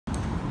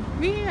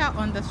We are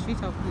on the street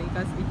of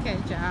Lagos,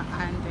 Ikeja,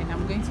 and then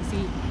I'm going to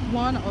see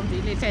one of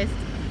the latest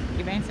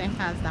event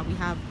centers that we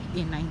have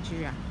in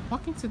Nigeria.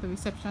 Walking to the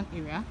reception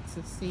area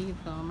to see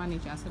the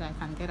manager so that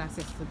I can get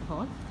access to the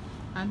hall.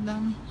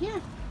 And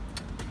yeah,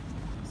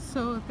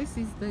 so this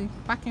is the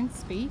parking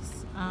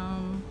space.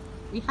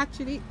 We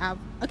actually have,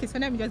 okay, so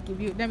let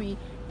me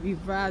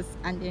reverse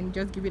and then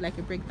just give you like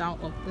a breakdown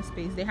of the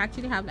space. They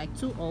actually have like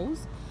two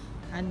halls,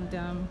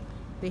 and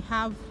they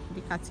have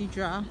the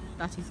cathedral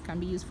that can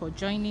be used for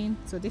joining.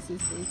 So this is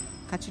the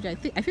cathedral.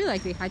 I feel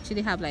like they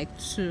actually have like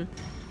two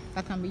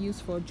that can be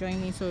used for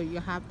joining. So you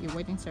have a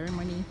wedding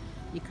ceremony,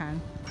 you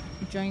can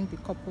join the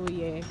couple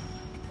here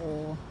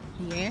or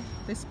here.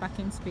 This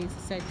parking space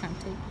said can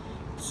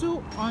take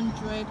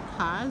 200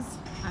 cars,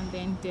 and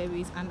then there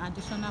is an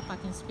additional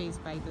parking space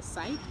by the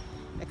side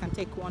that can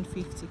take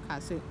 150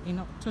 cars. So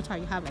total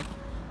you have like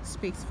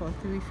space for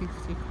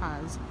 350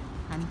 cars.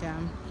 And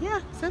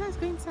yeah, so let's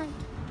go inside.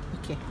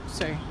 Okay,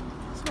 sorry.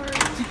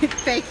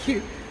 Thank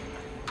you.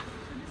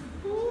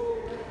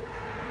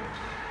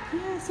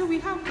 Yeah, so we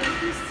have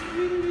like this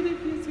really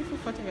beautiful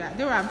photo area.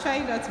 Though I'm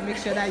trying not to make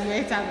sure that you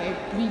enter my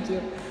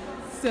video.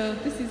 So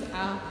this is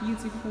our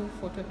beautiful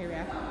photo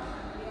area.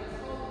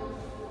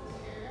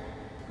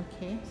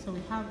 Okay, so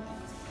we have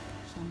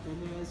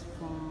chandeliers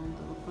from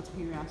the photo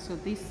area. So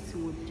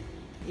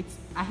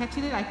I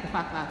actually like the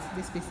fact that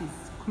this space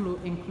is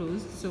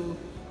enclosed. So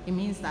it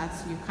means that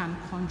you can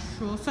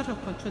control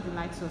the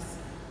light source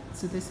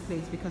to this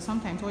place, because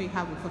sometimes what you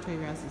have with photo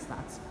areas is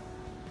that,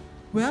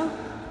 well,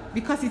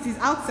 because it is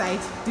outside,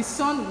 the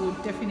sun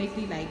would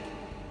definitely like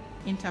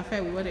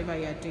interfere with whatever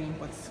you are doing,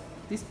 but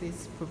this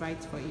place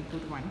provides for a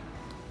good one.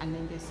 And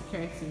then there's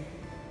security.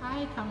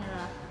 Hi,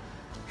 camera.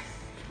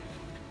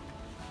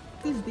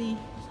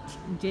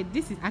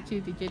 This is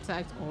actually the jet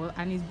site hall,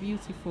 and it's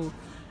beautiful.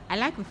 I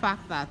like the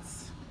fact that,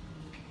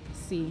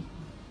 see,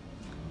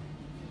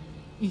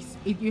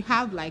 you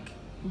have like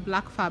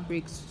black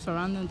fabrics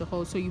surrounding the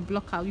hall, so you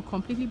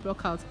completely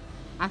block out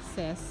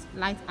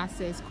light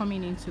access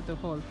coming into the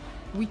hall,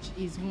 which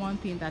is one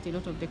thing that a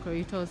lot of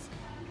decorators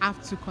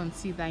have to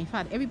consider. In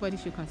fact, everybody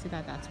should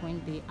consider that when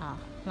they are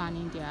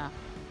planning their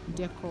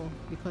decor,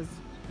 because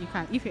you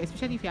can,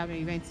 especially if you have an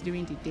event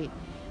during the day,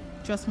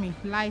 trust me,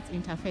 light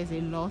interferes a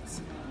lot,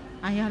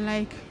 and you're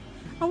like,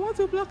 I want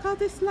to block out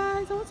this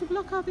light,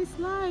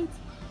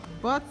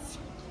 but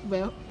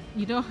well,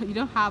 you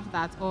don't have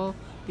that, or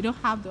you don't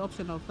have the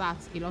option of that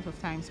a lot of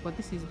times. But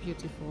this is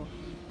beautiful.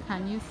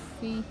 Can you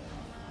see?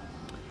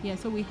 Yeah,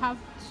 so we have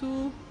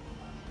two,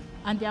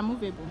 and they are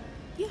movable.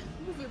 Yeah,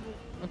 movable.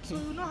 Okay. So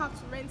you don't have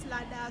to rent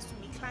ladders to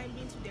be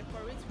climbing to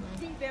decorate. We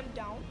bring them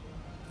down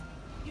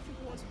if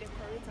people want to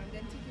decorate, and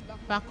then take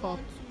it back up. 1,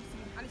 2, 3.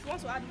 And if you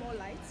want to add more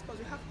lights, because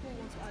we have people who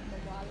want to add more,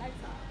 but our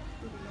lights are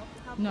good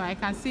enough. No, I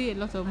can see a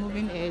lot of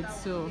moving heads.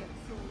 So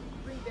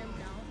bring them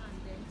down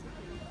and then take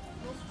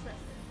it. No stress.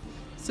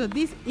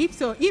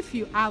 So if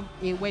you have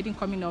a wedding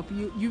coming up,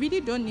 you really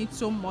don't need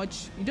so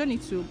much. You don't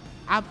need to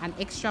have an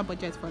extra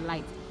budget for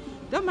light.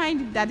 Don't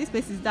mind that this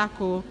place is dark.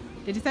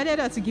 They decided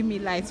not to give me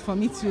lights for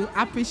me to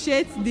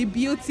appreciate the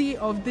beauty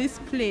of this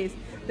place.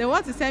 They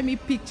want to send me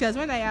pictures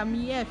when I am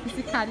here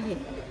physically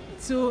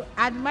to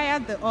admire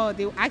the hall.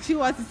 They actually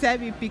want to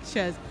send me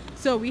pictures.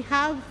 So we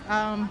have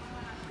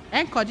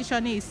air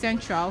conditioning is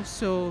central,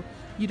 so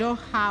you don't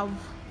have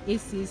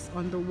ACs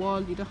on the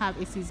wall, you don't have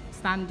ACs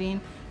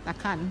standing that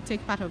can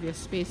take part of your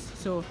space.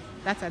 So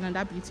that's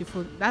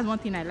one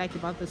thing I like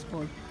about this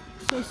hall.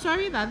 So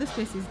sorry that this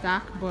place is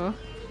dark, but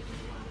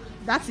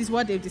that is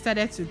what they've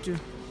decided to do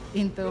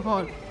in the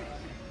hall.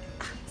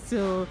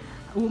 So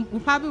we'll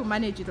probably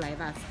manage it like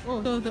that.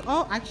 So the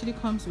hall actually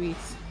comes with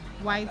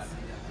white,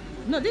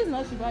 no, this is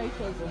not shibari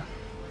chairs.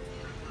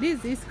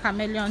 This is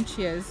chameleon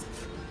chairs.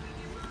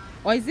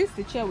 Or is this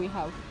the chair we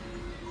have?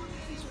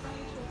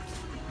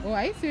 Oh,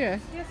 are you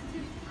serious? Yes, it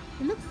is.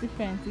 It looks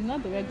different. It's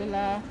not the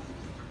regular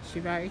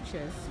shibari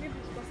chairs. Maybe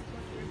it's because it's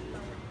not the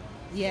regular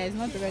one. Yeah, it's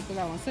not the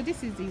regular one. So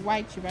this is the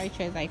white shibari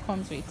chairs that it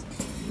comes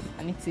with,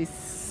 and it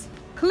is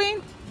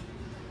clean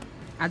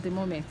at the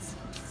moment.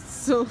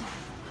 So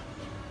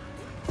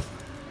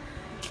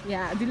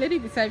yeah, the lady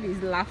beside me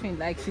is laughing,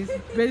 like she's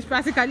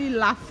practically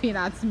laughing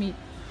at me.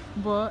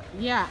 But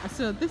yeah,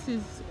 so this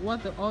is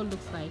what the hall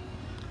looks like.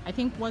 I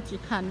think what you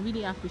can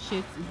really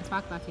appreciate is the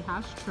fact that it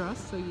has truss,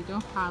 so you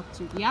don't have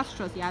to. It has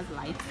truss, it has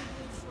lights,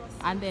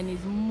 and then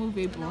it's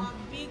movable. Our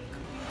big,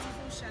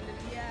 beautiful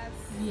chandeliers.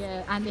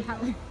 Yeah, and they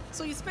have.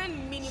 So you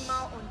spend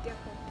minimal on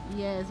decor.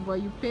 Yes,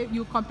 but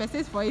you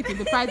compensate for it in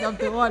the price of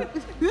the wall.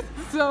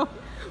 So,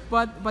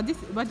 but this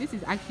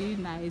is actually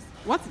nice.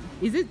 What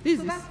is it? This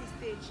so is. That's the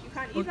stage. You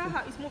can either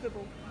have, it's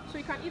movable, so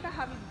you can either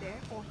have it there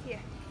or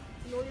here.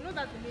 You know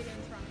that's the main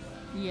entrance.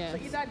 Yes. So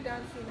either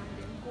dancing and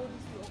then go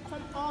this way, or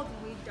come all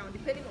the way down,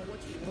 depending on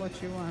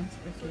what you want.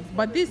 Okay.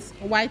 But this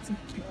white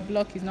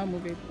block is not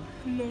movable.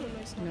 No,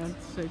 it's not. No,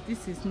 so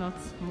this is not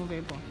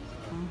movable.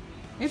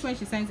 If when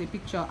she sends a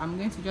picture, I'm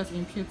going to just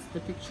impute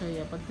the picture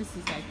here. But this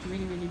is like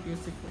really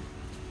beautiful.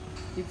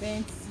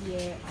 events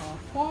here are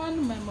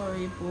fun,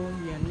 memorable,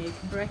 unique,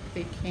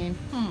 breathtaking.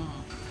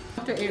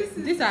 This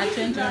is our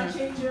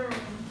changing room.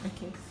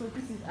 Okay, so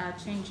this is our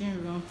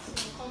changing room. So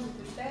it comes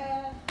with the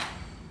bed.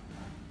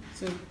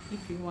 So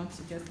if you want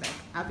to just like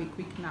have a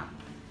quick nap,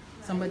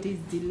 somebody's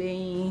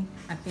delaying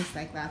and things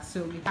like that.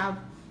 So we have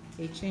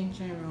a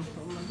changing room.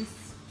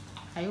 This,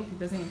 I hope it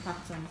doesn't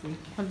impact on the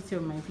quality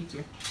of my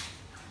video.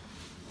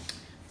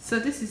 So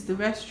this is the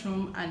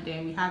restroom, and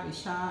then we have a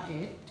shower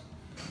head.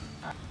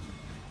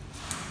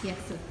 Yes,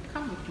 so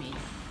come with me.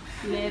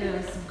 Let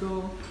us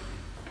go.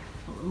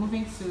 We're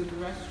moving to the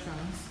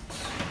restrooms.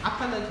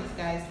 Apologies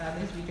guys that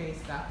this video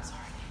is dark. Sorry.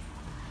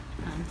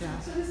 And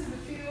so this is the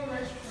female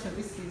restroom. So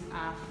this is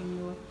our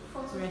female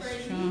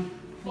restroom.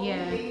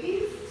 Yeah.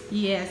 Ladies?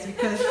 Yes,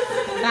 because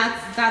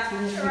that's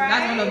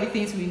one of the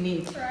things we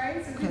need.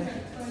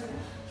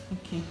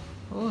 Okay.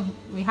 Oh,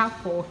 we have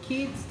 4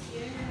 kids.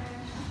 Yeah.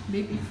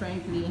 Baby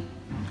friendly.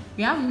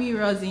 We have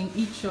mirrors in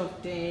each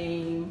of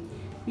them.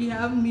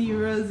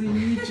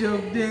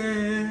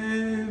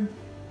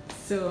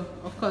 So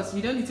of course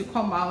you don't need to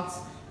come out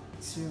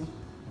to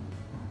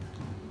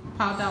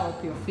powder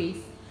up your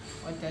face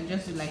or then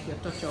just do like your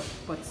touch up,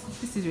 but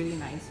this is really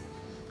nice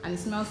and it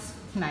smells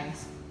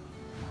nice,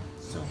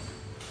 so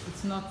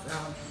it's not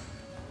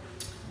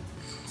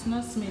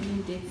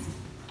smelling dirty.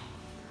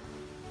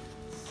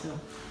 So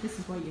this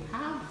is what you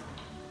have,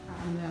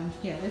 and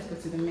yeah, let's go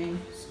to the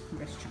men's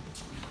restroom.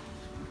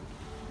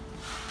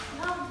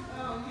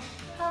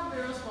 Have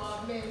mirrors for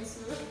our men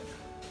too.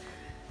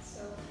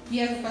 So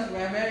yes, because we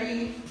are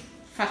very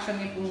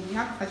fashionable. We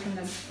have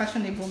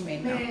fashionable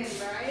men now. Men,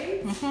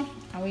 right?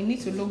 And we need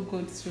to look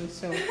good too.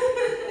 So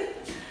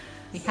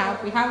we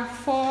have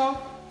 4.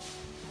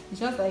 It's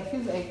just like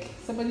feels like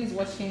somebody's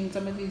watching,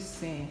 somebody's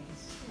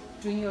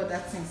doing all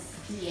that things.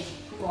 Yeah.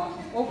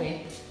 Oh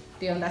wait,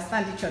 they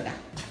understand each other.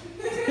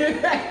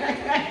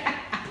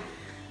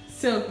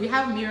 So we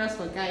have mirrors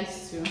for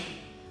guys too.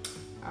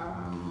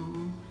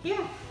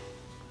 Yeah.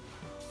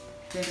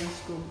 Let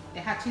us go. They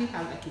actually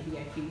have like a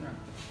VIP room.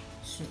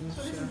 So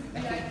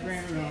like a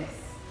grand room.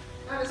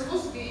 And there's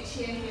supposed to be a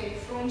chair here, a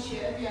front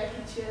chair, a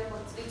VIP chair,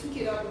 but they took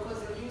it out because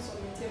they're doing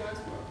some maintenance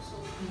work. So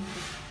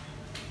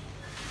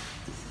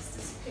this is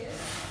the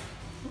space.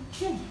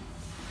 Okay.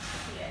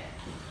 Yeah.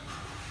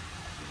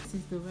 This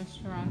is the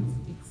restaurant.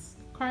 It's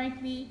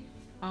currently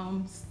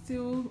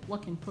still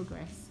work in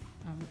progress.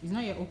 It's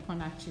not yet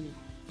open actually,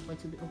 but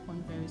it will be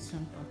open very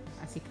soon. But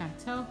as you can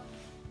tell,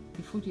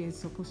 the food here is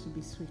supposed to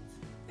be sweet.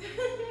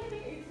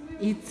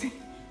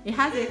 It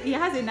has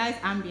a nice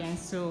ambience,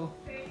 so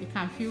you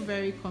can feel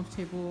very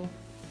comfortable.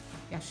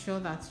 You're sure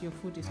that your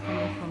food is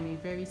coming from a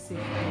very safe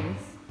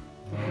place,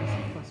 because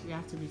of course we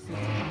have to be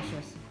safety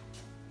conscious.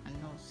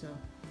 And also,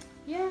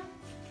 yeah,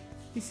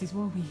 this is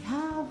what we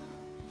have.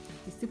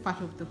 It's still part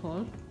of the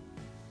hall.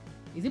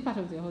 Is it part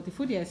of the hall? The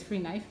food here is free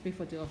now if you pay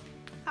for the hall.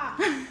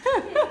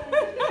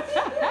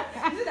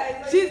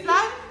 She's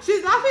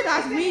laughing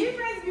at me. It's a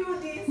different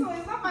building, so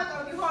it's not part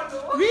of the hall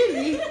though.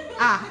 Really?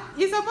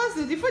 It's supposed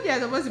to, the food here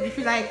is supposed to be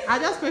free. Like I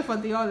just pay for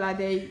the hall and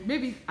then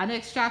maybe an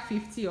extra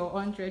 50 or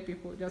 100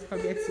 people just come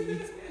here to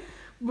eat.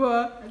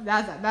 But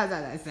that's what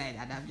I said,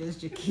 and I'm just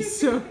joking.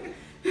 So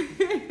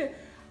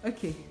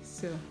okay,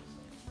 so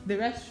the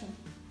restroom.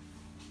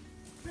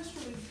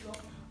 Restroom is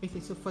blocked. Okay,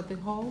 so for the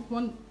hall,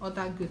 one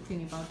other good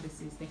thing about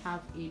this is they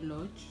have a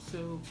lodge,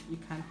 so you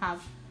can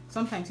have,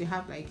 sometimes you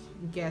have like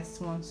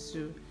guests wants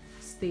to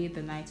stay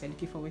the night and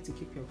looking forward to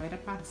keep your bridal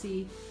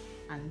party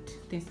and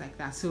things like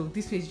that. So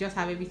this place just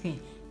have everything.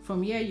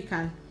 From here you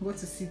can go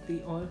to see the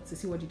hall to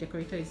see what the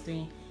decorator is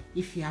doing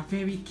if you are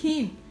very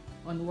keen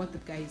on what the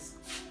guys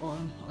or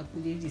the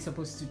lady is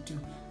supposed to do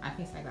and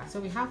things like that. So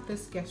we have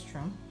this guest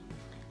room.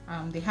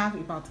 They have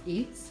about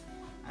 8.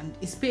 And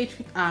it's paid.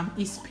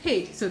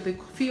 So the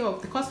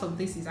cost of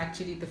this is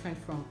actually different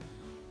from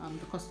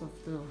the cost of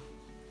the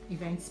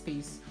event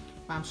space.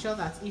 But I'm sure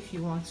that if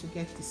you want to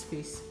get the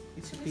space,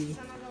 it will be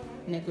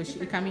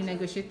negotiated. It can be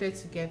negotiated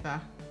together.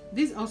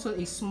 This is also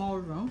a small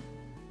room,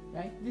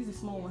 right? This is a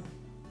small one.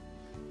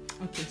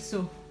 Okay,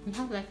 so we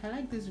have like, I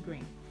like this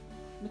green.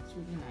 Looks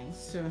really nice.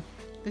 So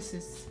this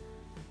is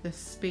the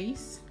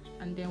space,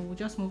 and then we'll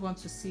just move on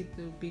to see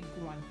the big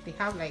one. They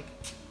have like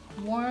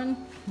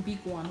one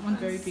big one, one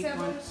very big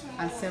one,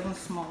 and 7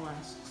 small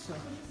ones. So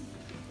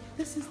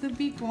this is the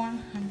big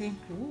one, and then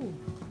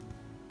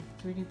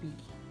it's really big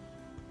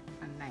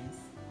and nice.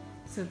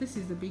 So this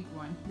is the big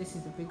one. This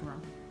is the big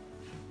room.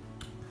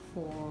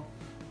 For,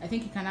 I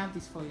think you can have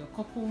this for your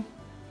couple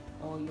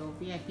or your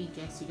VIP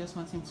guests. You just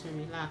want him to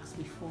relax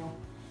before,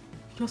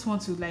 just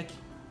want to like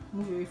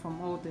move away from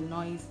all the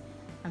noise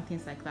and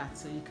things like that.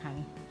 So you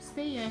can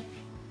stay here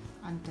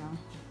and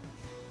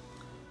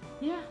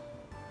yeah.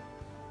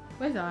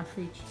 Where's our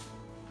fridge?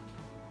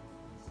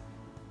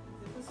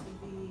 It's supposed to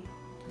be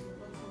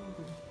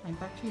my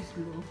battery is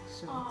low,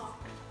 so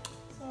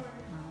sorry.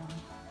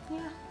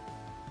 Yeah,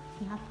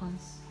 it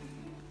happens.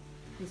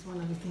 It's one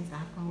of the things that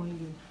happen when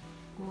you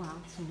go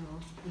out,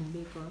 in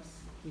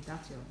Lagos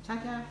without your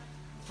charger,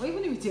 or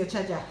even with your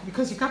charger,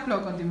 because you can't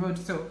plug on the road.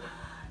 So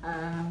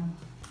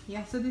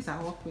Yeah, so this is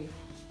our walkway,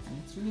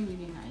 and it's really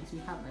nice. We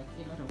have like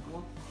a lot of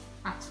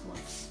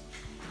artworks.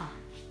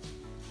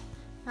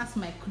 That's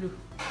my clue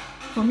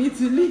for me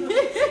to leave.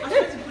 I'm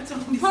going to put some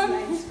of these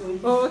slides for you.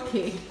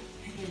 Okay.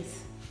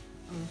 Yes.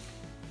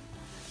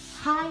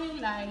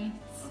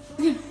 Highlights.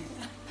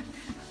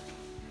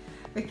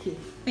 Okay,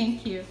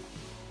 thank you.